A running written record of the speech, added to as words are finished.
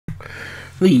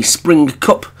The Spring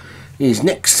Cup is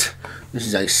next. This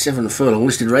is a 7 furlong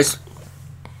listed race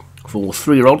for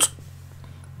 3-year-olds.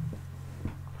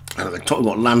 And at the top we've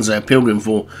got Lanzo Pilgrim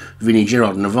for Vinnie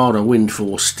Gerard, Nevada Wind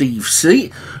for Steve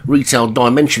C, Retail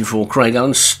Dimension for Craig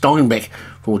Allen, Steinbeck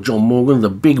for John Morgan, The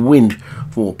Big Wind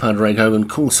for Padraig Hogan,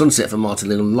 Cool Sunset for Martin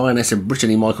Little, Lioness of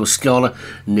Brittany Michael Scala,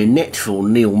 Ninette for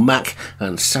Neil Mack,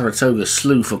 and Saratoga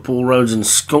Slew for Paul Rhodes, and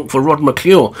Skunk for Rod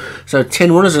McClure. So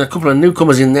 10 runners and a couple of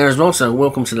newcomers in there as well, so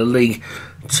welcome to the league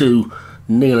to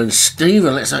Neil and Steve,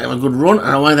 and let's have a good run,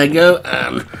 and away they go,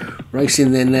 and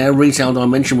racing then now. Retail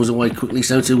Dimension was away quickly,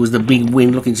 so too was The Big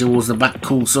Wind, looking towards the back.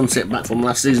 Cool Sunset back from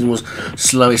last season was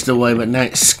slowest away, but now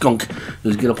it's Skunk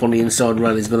who's get up on the inside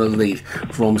rail. He's going to lead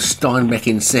from Steinbeck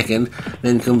in second.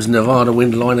 Then comes Nevada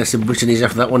Wind, Lioness of Brittany's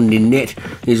after that one. Ninette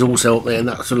is also up there in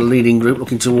that sort of leading group,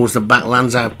 looking towards the back.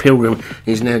 Lanzau Pilgrim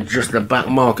is now just the back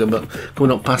marker, but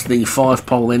coming up past the 5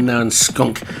 pole then now, and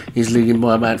Skunk is leading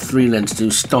by about 3 lengths to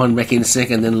Steinbeck in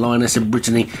second. Then Lioness of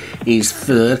Brittany is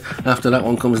third. After that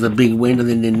one comes the Big Wind, and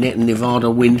then Ninette and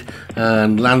Nevada Wind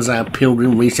and Lanzau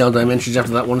Pilgrim. Retail Dimensions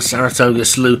after that one. Saratoga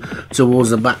Slew towards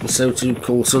the back, and so too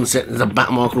Cool Sunset is a back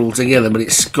marker altogether, but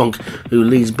it's Skunk who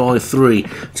leads by 3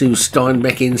 to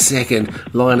Steinbeck in second.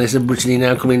 Lioness of Brittany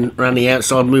now coming round the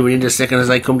outside, moving into second as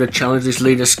they come to challenge this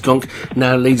leader. Skunk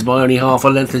now leads by only half a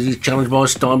length as he's challenged by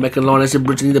Steinbeck and Lioness of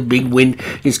Brittany. The Big Wind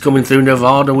is coming through.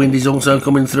 Nevada Wind is also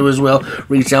coming through as well.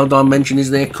 Retail Dimension is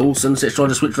there. Cool Sunset's trying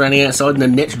to switch round the outside, and the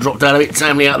net's dropped out of it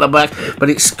tamely out the back, but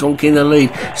it's Skunk in the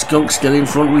lead. Skunk still in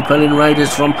front, repelling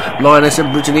raiders from Lioness of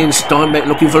Brittany, and Steinbeck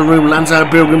looking for room. Lanzau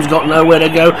Pilgrim's got nowhere to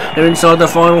go. They're inside the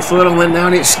final furlong then now,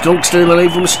 and it's Skunk still in the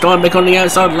lead from Steinbeck on the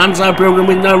outside. Lanzau Pilgrim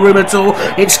with no room at all.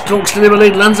 It's Skunk still in the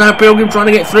lead. Lanzau Pilgrim trying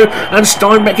to get through, and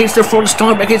Steinbeck hits the front.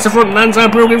 Steinbeck hits the front. Lanzau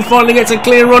Pilgrim finally gets a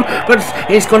clear run, but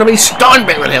it's going to be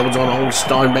Steinbeck that holds on. Old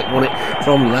Steinbeck won it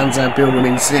from Lanzau Pilgrim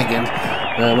in second,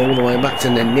 and all the way back to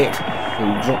Ninette, who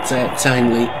drops out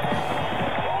tamely.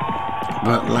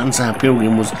 But Lanzau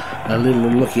Pilgrim was a little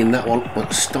unlucky in that one, but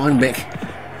Steinbeck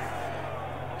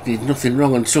did nothing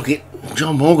wrong and took it.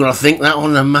 John Morgan, I think, that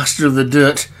one, the master of the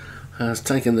dirt, has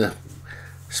taken the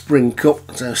Spring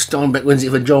Cup. So Steinbeck wins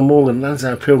it for John Morgan.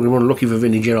 Lanzau Pilgrim unlucky for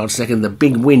Vinnie Gerard second. The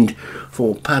Big Wind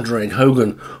for Padraig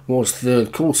Hogan was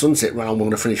third. Cool Sunset round one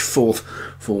to finish 4th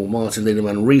for Martin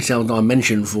Liederman. Retail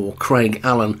Dimension for Craig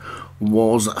Allen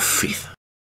was 5th.